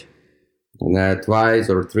 stage. And twice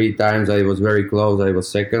or 3 times I was very close. I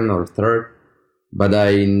was 2nd or 3rd, but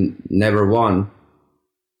I never won.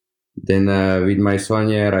 Then with my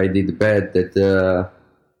Sonier, I did bet that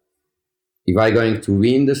if I'm going to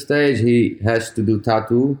win the stage, he has to do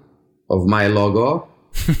tattoo of my logo.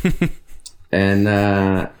 And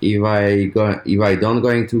if I don't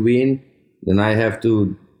going to win, then I have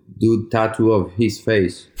to do tattoo of his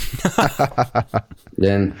face.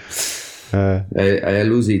 Then I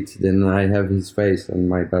lose it. Then I have his face on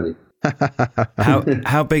my body.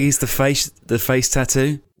 How big is the face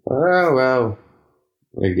tattoo? Well,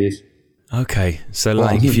 like this. Okay, so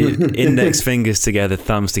like if you index fingers together,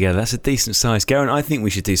 thumbs together, that's a decent size. Geraint, I think we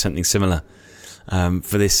should do something similar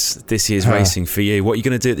for this year's racing for you. What are you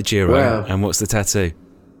going to do at the Giro, and what's the tattoo?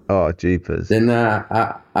 Oh, jeepers. Then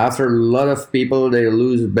after a lot of people, they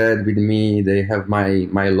lose bet with me. They have my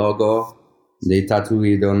logo. They tattoo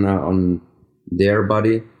it on their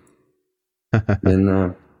body. Then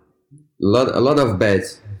a lot of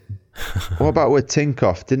bets. What about with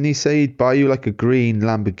Tinkoff? Didn't he say he'd buy you like a green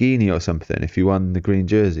Lamborghini or something if you won the green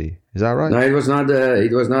jersey? Is that right? No, it was not.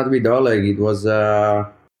 It was not with Oleg. It was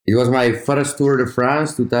my first Tour de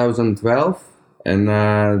France, 2012, and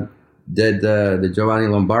the Giovanni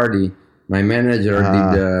Lombardi, my manager,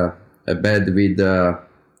 did a bet with the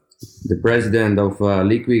president of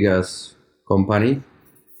Liquigas company.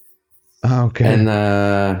 Okay.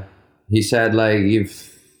 And he said like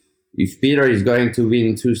if Peter is going to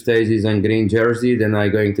win 2 stages and green jersey, then I'm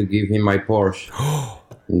going to give him my Porsche.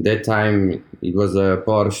 In that time, it was a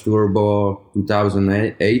Porsche Turbo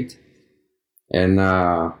 2008. And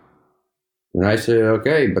I said,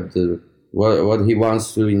 okay, but what he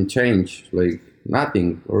wants to change? Like,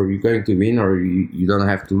 nothing. Or you're going to win, or you don't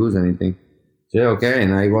have to lose anything. So, okay,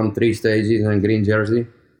 and I won 3 stages and green jersey.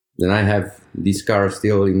 Then I have this car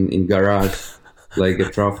still in garage. Like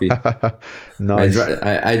a trophy. Nice.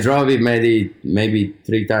 I drove it maybe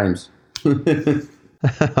 3 times.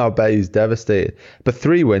 I bet he's devastated. But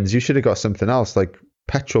 3 wins, you should have got something else, like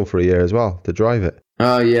petrol for a year as well, to drive it.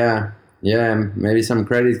 Oh, yeah. Yeah, maybe some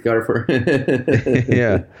credit card for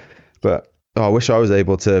Yeah. But I wish I was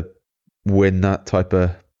able to win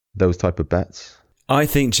those type of bets. I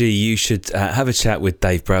think, G, you should have a chat with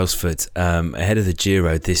Dave Brailsford ahead of the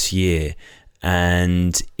Giro this year.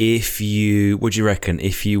 And what do you reckon?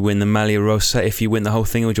 If you win the Maglia Rosa, if you win the whole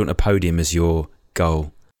thing, or do you want a podium as your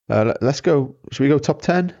goal? Let's go. Should we go top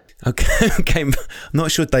 10? Okay. I'm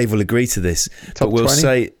not sure Dave will agree to this, but we'll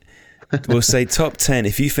 20? say top 10.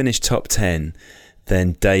 If you finish top 10,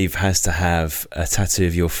 then Dave has to have a tattoo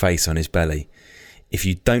of your face on his belly. If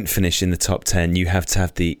you don't finish in the top 10, you have to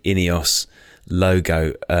have the Ineos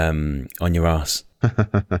logo on your ass.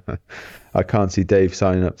 I can't see Dave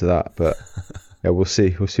signing up to that, but yeah, we'll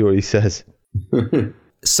see. We'll see what he says.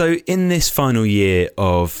 So in this final year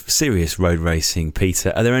of serious road racing,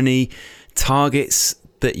 Peter, are there any targets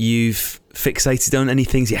that you've fixated on? Any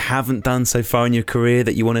things you haven't done so far in your career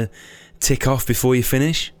that you want to tick off before you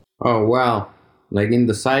finish? Oh, well, like in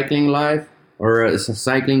the cycling life or a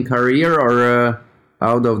cycling career or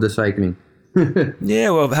out of the cycling?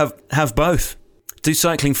 Yeah, well, have both. Do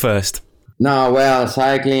cycling first. No, well,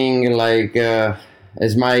 cycling, like,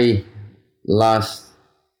 as my last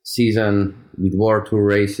season with World Tour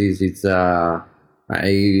races, it's, I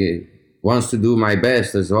want to do my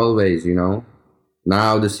best as always, you know.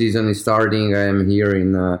 Now the season is starting. I am here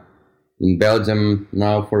in Belgium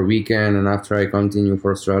now for weekend, and after I continue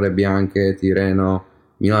for Strade Bianche, Tirreno,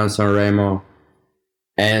 Milan-San Remo.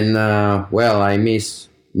 And, well, I miss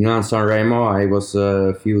Milan-San Remo. I was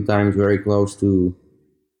a few times very close to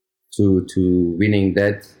winning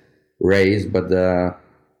that race, but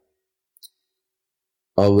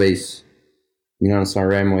always Milan-San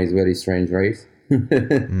Remo is very strange race.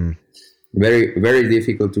 Very, very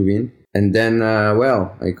difficult to win. And then,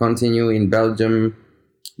 well, I continue in Belgium.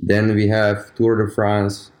 Then we have Tour de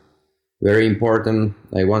France, very important.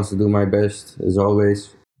 I want to do my best as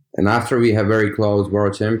always. And after we have very close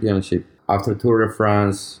World Championship. After Tour de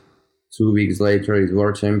France, 2 weeks later is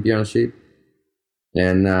World Championship.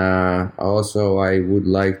 And also I would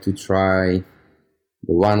like to try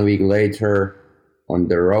 1 week later on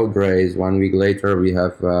the road race. 1 week later we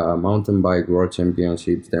have mountain bike World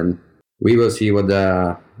Championships. Then we will see what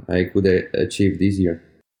I could achieve this year.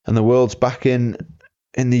 And the world's back in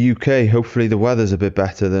the UK. Hopefully the weather's a bit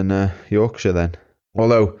better than Yorkshire then.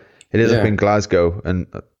 Although it is up in Glasgow, and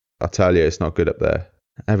I'll tell you, it's not good up there.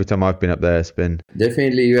 Every time I've been up there, it's been...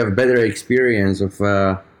 Definitely you have better experience of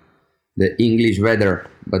the English weather.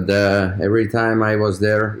 But every time I was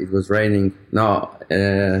there, it was raining. No,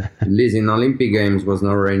 at least in Olympic Games was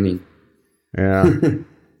not raining. Yeah.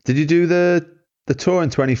 Did you do the tour in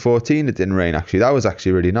 2014? It didn't rain, actually. That was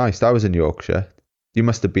actually really nice. That was in Yorkshire. You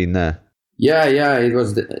must have been there. Yeah, it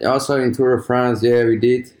was also in Tour de France. Yeah, we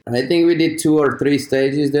did. I think we did 2 or 3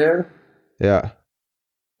 stages there. Yeah.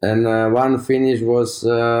 And one finish was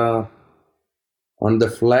on the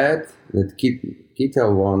flat that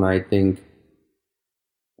Kittel won, I think.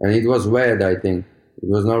 And it was wet, I think. It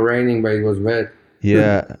was not raining, but it was wet.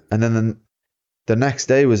 Yeah, and then the next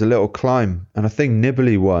day was a little climb, and I think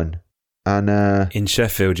Nibali won. And in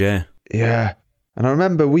Sheffield, yeah. Yeah. And I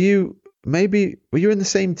remember, were you in the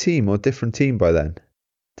same team or different team by then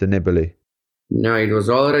to Nibali? No, it was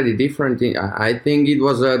already different. I think it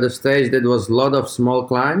was the stage that was a lot of small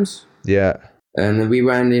climbs. Yeah. And we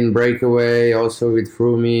went in breakaway also with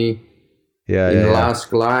Froome. Yeah, last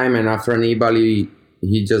climb, and after Nibali,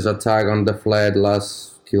 he just attacked on the flat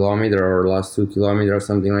last kilometer or last 2 kilometers or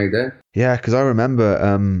something like that. Yeah, because I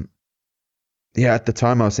remember, at the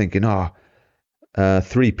time I was thinking,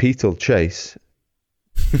 3-peat will chase.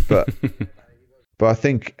 But I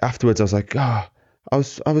think afterwards I was like, I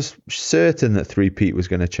was certain that 3-peat was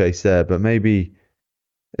going to chase there, but maybe,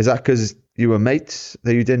 is that because you were mates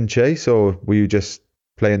that you didn't chase, or were you just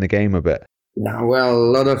playing the game a bit? No, well,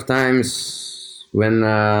 a lot of times when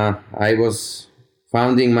I was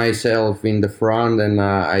finding myself in the front and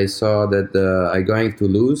I saw that I'm going to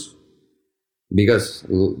lose, because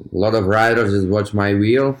a lot of riders just watch my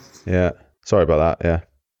wheel. Yeah, sorry about that, yeah.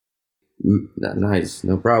 Nice,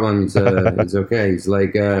 no problem. It's okay. It's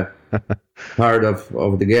like part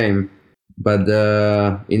of the game. But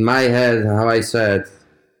in my head, how I said,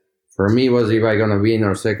 for me was if I gonna win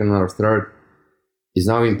or second or third is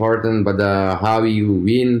not important, but how you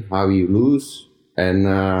win, how you lose. And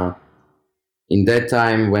in that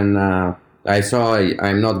time when I saw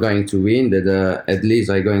I'm not going to win, that at least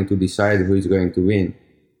I'm going to decide who is going to win.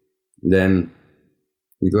 Then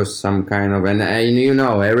it was some kind of, and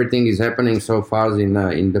everything is happening so fast in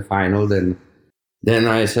the final. Then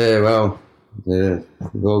I say, well,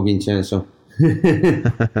 go Vincenzo.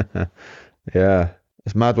 Yeah,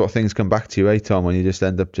 it's mad what things come back to you, Tom, when you just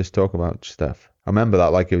end up just talking about stuff. I remember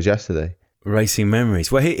that like it was yesterday. Racing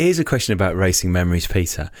memories. Well, here's a question about racing memories,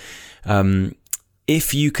 Peter.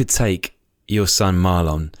 If you could take your son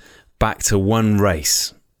Marlon back to one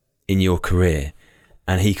race in your career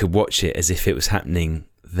and he could watch it as if it was happening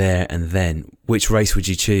there and then, which race would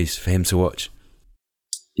you choose for him to watch?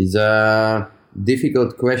 It's a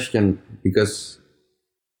difficult question because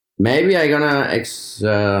maybe I gonna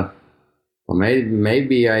or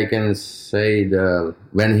maybe I can say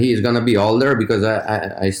when he's gonna be older, because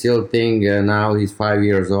I still think now he's 5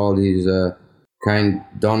 years old. He's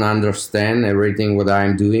don't understand everything what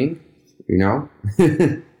I'm doing, you know.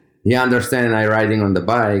 He understands I riding on the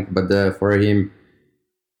bike, but for him,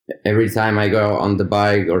 every time I go on the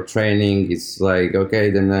bike or training, it's like, okay,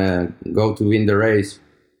 then go to win the race.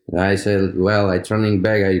 I said, well, I turning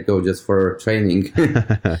back, I go just for training.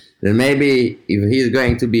 Then maybe if he's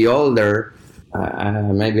going to be older,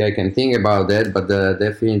 maybe I can think about that, but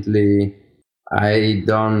definitely I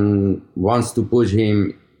don't want to push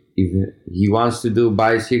him. If he wants to do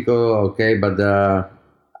bicycle, okay, but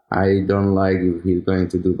I don't like if he's going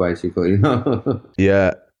to do bicycle, you know.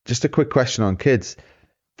 Yeah, just a quick question on kids.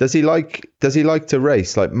 Does he like to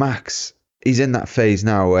race? Like Max, he's in that phase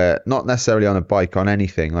now where not necessarily on a bike, on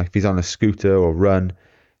anything, like if he's on a scooter or run,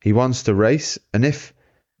 he wants to race. And if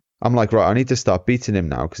I'm like, right, I need to start beating him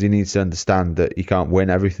now because he needs to understand that he can't win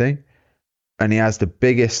everything. And he has the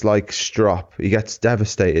biggest like strop. He gets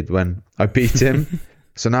devastated when I beat him.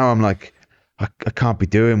 So now I'm like, I can't be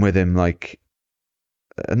doing with him like,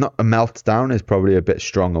 not a meltdown is probably a bit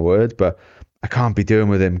strong a word, but I can't be doing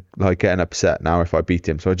with him like getting upset now if I beat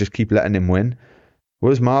him. So I just keep letting him win.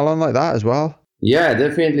 Was Marlon like that as well? Yeah,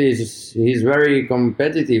 definitely. He's very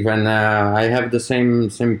competitive, and I have the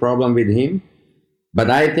same problem with him. But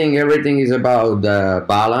I think everything is about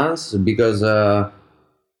balance, because the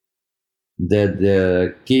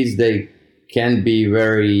kids, they can be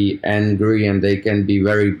very angry and they can be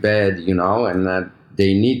very bad, you know, and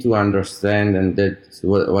they need to understand, and that's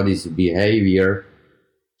what is behavior.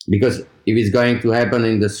 Because if it's going to happen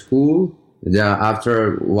in the school,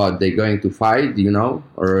 after what they're going to fight, you know,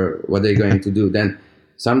 or what they're going to do, then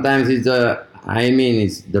sometimes it's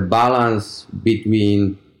the balance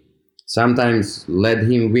between sometimes let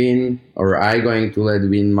him win, or I going to let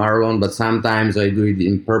win Marlon, but sometimes I do it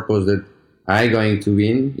in purpose that I going to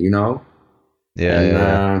win, you know.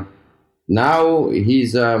 Yeah. Now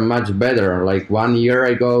he's much better. Like 1 year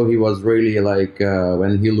ago, he was really like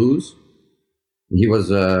when he lose, he was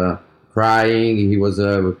crying. He was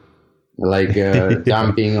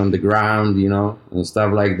jumping on the ground, you know, and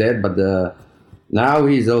stuff like that. But now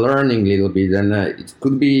he's learning a little bit, and it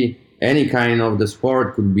could be any kind of the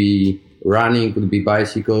sport. Could be running, could be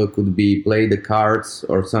bicycle, could be play the cards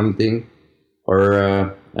or something,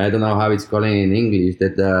 or I don't know how it's called in English.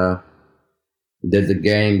 That the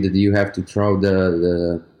game that you have to throw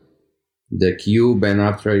the cube, and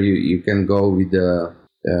after you can go with the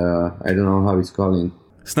I don't know how it's calling.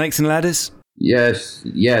 Snakes and ladders? Yes,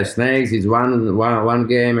 snakes is one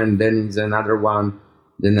game, and then it's another one.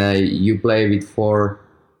 Then you play with 4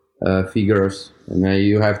 figures, and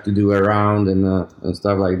you have to do a round and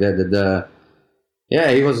stuff like that.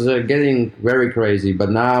 He was getting very crazy, but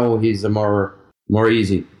now he's more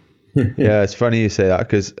easy. Yeah, it's funny you say that,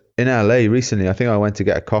 because in LA recently, I think I went to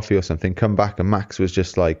get a coffee or something, come back and Max was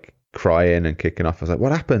just like crying and kicking off. I was like,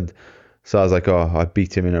 what happened? So I was like, oh, I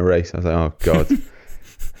beat him in a race. I was like, oh God.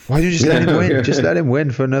 Why did you just let him win? Just let him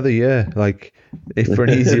win for another year, like if for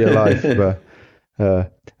an easier life. But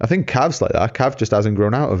I think Cav's like that. Cav just hasn't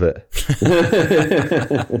grown out of it.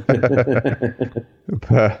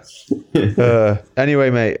 But, anyway,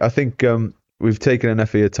 mate, I think we've taken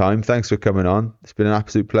enough of your time. Thanks for coming on. It's been an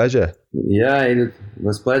absolute pleasure. Yeah, it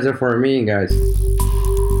was a pleasure for me, guys.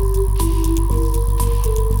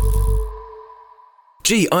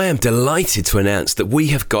 Gee, I am delighted to announce that we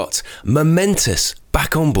have got Momentous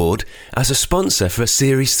back on board as a sponsor for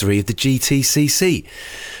Series 3 of the GTCC.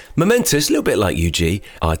 Momentous, a little bit like you, G,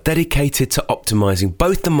 are dedicated to optimising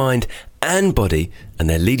both the mind and body, and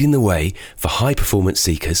they're leading the way for high-performance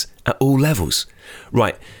seekers at all levels.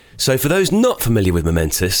 Right, so for those not familiar with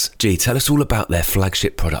Momentous, G, tell us all about their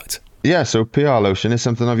flagship product. Yeah, so PR Lotion is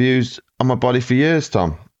something I've used on my body for years,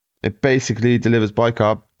 Tom. It basically delivers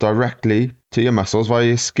bicarb directly to your muscles via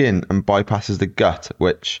your skin and bypasses the gut,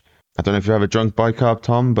 which I don't know if you've ever drunk bicarb,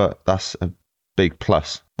 Tom, but that's a big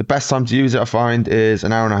plus. The best time to use it, I find, is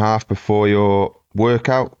an hour and a half before your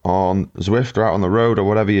workout on Zwift or out on the road or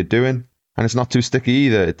whatever you're doing. And it's not too sticky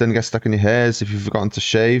either. It doesn't get stuck in your hairs if you've forgotten to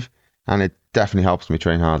shave, and it definitely helps me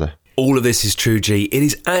train harder. All of this is true, G. It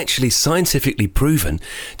is actually scientifically proven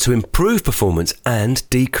to improve performance and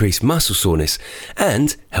decrease muscle soreness,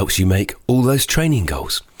 and helps you make all those training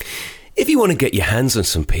goals. If you want to get your hands on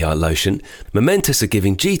some PR lotion, Momentous are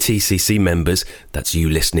giving GTCC members, that's you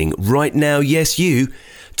listening right now, yes you,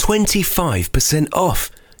 25% off.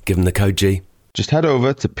 Give them the code G. Just head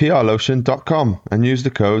over to prlotion.com and use the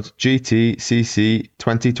code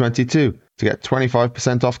GTCC2022 to get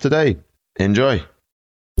 25% off today. Enjoy.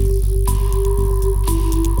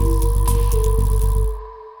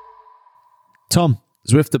 Tom,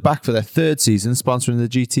 Zwift are back for their third season sponsoring the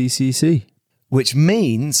GTCC. Which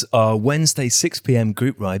means our Wednesday 6pm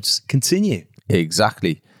group rides continue.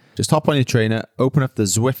 Exactly. Just hop on your trainer, open up the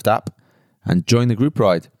Zwift app and join the group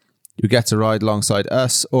ride. You get to ride alongside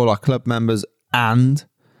us, all our club members, and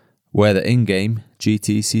wear the in-game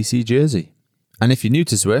GTCC jersey. And if you're new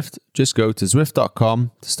to Zwift, just go to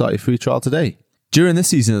Zwift.com to start your free trial today. During this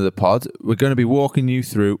season of the pod, we're going to be walking you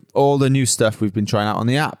through all the new stuff we've been trying out on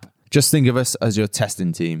the app. Just think of us as your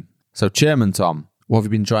testing team. So, Chairman Tom, what have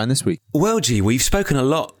you been trying this week? Well, G, we've spoken a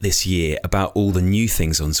lot this year about all the new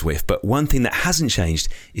things on Zwift, but one thing that hasn't changed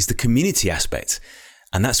is the community aspect.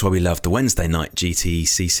 And that's why we love the Wednesday night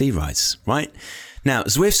GTCC rides, right? Now,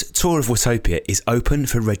 Zwift's Tour of Watopia is open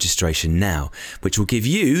for registration now, which will give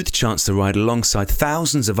you the chance to ride alongside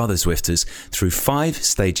thousands of other Zwifters through 5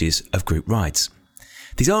 stages of group rides.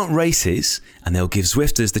 These aren't races, and they'll give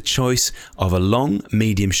Zwifters the choice of a long,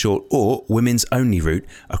 medium, short or women's only route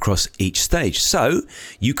across each stage. So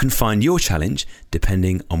you can find your challenge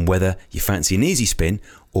depending on whether you fancy an easy spin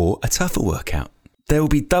or a tougher workout. There will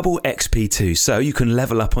be double XP too, so you can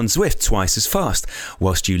level up on Zwift twice as fast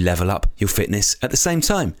whilst you level up your fitness at the same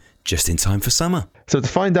time, just in time for summer. So to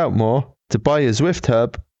find out more, to buy a Zwift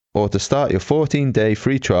hub or to start your 14-day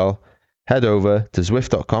free trial, head over to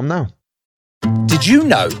Zwift.com now. Did you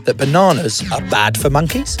know that bananas are bad for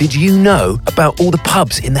monkeys? Did you know about all the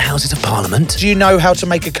pubs in the Houses of Parliament? Do you know how to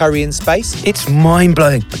make a curry in space? It's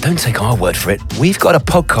mind-blowing, but don't take our word for it. We've got a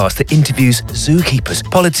podcast that interviews zookeepers,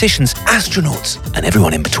 politicians, astronauts, and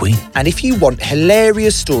everyone in between. And if you want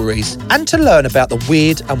hilarious stories and to learn about the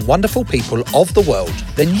weird and wonderful people of the world,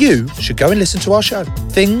 then you should go and listen to our show,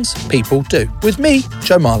 Things People Do, with me,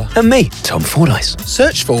 Joe Marler. And me, Tom Fordyce.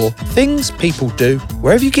 Search for Things People Do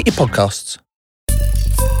wherever you get your podcasts.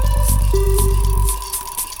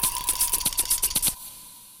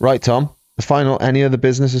 Right, Tom, the final Any Other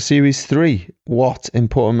Business of Series 3. What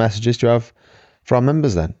important messages do you have for our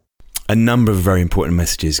members then? A number of very important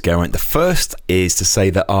messages, Geraint. The first is to say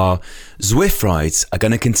that our Zwift rides are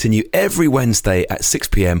going to continue every Wednesday at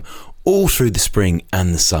 6pm all through the spring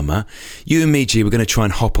and the summer. You and me, G, we're going to try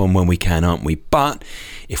and hop on when we can, aren't we? But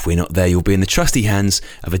if we're not there, you'll be in the trusty hands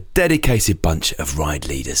of a dedicated bunch of ride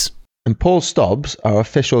leaders. And Paul Stobbs, our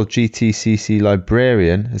official GTCC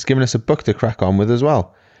librarian, has given us a book to crack on with as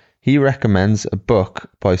well. He recommends a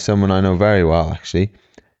book by someone I know very well, actually.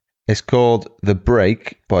 It's called The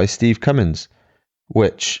Break by Steve Cummins,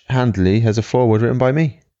 which handily has a foreword written by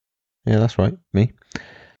me. Yeah, that's right, me.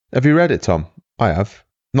 Have you read it, Tom? I have.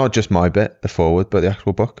 Not just my bit, the foreword, but the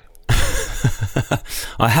actual book.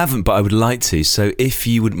 I haven't, but I would like to. So if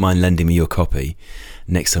you wouldn't mind lending me your copy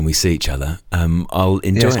next time we see each other, I'll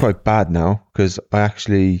enjoy it. It's quite bad now, because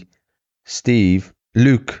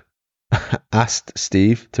Luke asked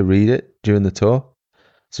Steve to read it during the tour.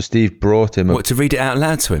 So Steve brought him... What, to read it out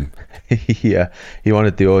loud to him? Yeah, he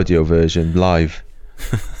wanted the audio version live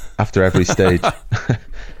after every stage.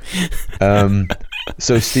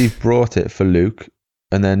 So Steve brought it for Luke,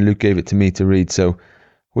 and then Luke gave it to me to read. So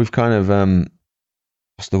we've kind of,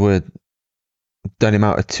 what's the word? Done him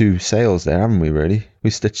out of 2 sales there, haven't we, really? We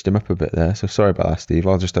stitched him up a bit there. So sorry about that, Steve.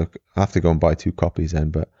 I'll have to go and buy 2 copies then,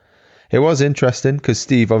 but... It was interesting because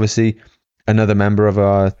Steve, obviously, another member of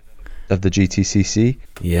the GTCC.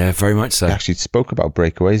 Yeah, very much so. We actually spoke about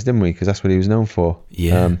breakaways, didn't we? Because that's what he was known for.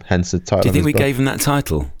 Yeah. Hence the title. Do you think we gave him that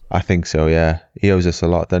title? I think so, yeah. He owes us a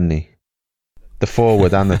lot, doesn't he? The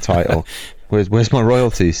foreword and the title. Where's my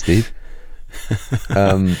royalties, Steve?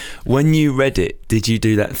 When you read it, did you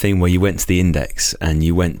do that thing where you went to the index and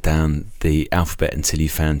you went down the alphabet until you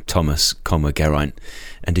found Thomas, Geraint,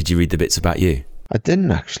 and did you read the bits about you? I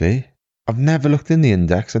didn't actually. I've never looked in the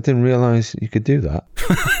index. I didn't realise you could do that.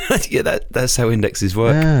 Yeah, that's how indexes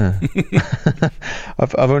work. Yeah.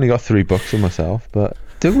 I've only got 3 books for myself, but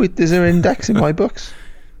is there an index in my books?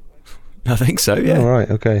 I think so, yeah. Oh,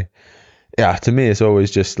 right, okay. Yeah, to me it's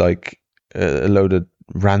always just like a load of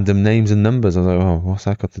random names and numbers. I was like, oh, what's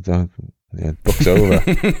that got to do? Yeah, book's over.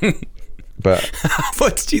 But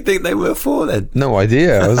what did you think they were for then? No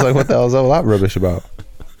idea. I was like, what the hell is all that rubbish about?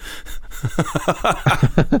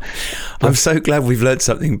 I'm so glad we've learned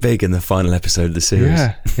something big in the final episode of the series.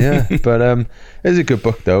 Yeah. But it's a good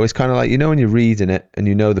book, though. It's kind of like, when you're reading it and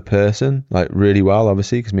you know the person, like, really well,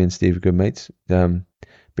 obviously, because me and Steve are good mates. Being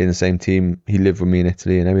the same team, he lived with me in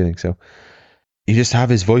Italy and everything. So you just have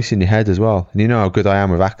his voice in your head as well. And you know how good I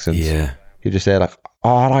am with accents. Yeah. You just say, like,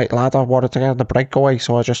 all right, lad, I wanted to get the breakaway,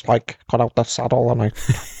 so I just, like, got out the saddle and I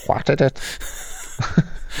whatted it.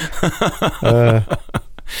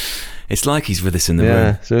 It's like he's with us in the room.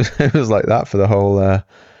 Yeah, so it was like that for the whole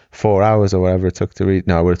 4 hours or whatever it took to read.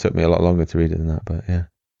 No, it would have took me a lot longer to read it than that, but yeah.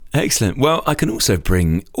 Excellent. Well, I can also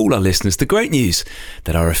bring all our listeners the great news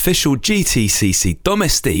that our official GTCC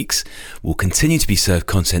Domestiques will continue to be served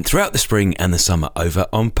content throughout the spring and the summer over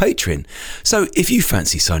on Patreon. So if you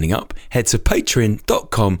fancy signing up, head to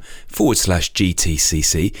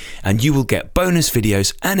patreon.com/GTCC and you will get bonus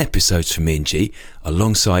videos and episodes from me and G,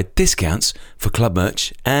 alongside discounts for club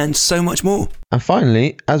merch and so much more. And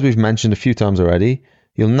finally, as we've mentioned a few times already,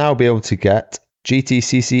 you'll now be able to get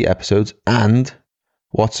GTCC episodes and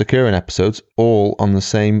What's Occurring episodes all on the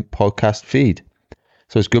same podcast feed.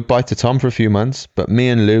 So it's goodbye to Tom for a few months, but me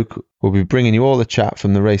and Luke will be bringing you all the chat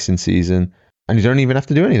from the racing season, and you don't even have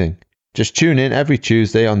to do anything. Just tune in every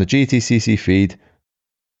Tuesday on the GTCC feed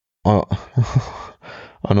on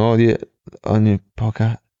all your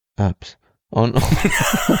podcast apps.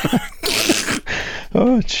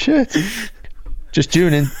 Oh shit! Just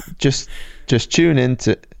tune in. Just tune in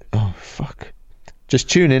to. Oh fuck. Just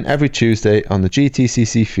tune in every Tuesday on the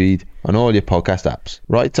GTCC feed on all your podcast apps.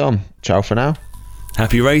 Right, Tom? Ciao for now.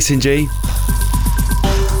 Happy racing, G.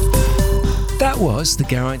 That was the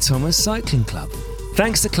Geraint Thomas Cycling Club.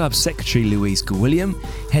 Thanks to Club Secretary Louise Gawilliam,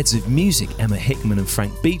 Heads of Music Emma Hickman and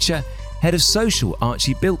Frank Beecher, Head of Social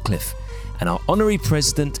Archie Biltcliffe, and our Honorary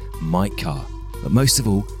President Mike Carr. But most of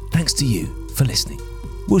all, thanks to you for listening.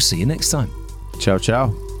 We'll see you next time. Ciao,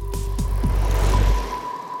 ciao.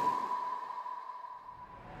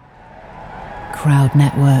 Crowd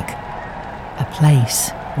Network, a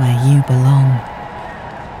place where you belong.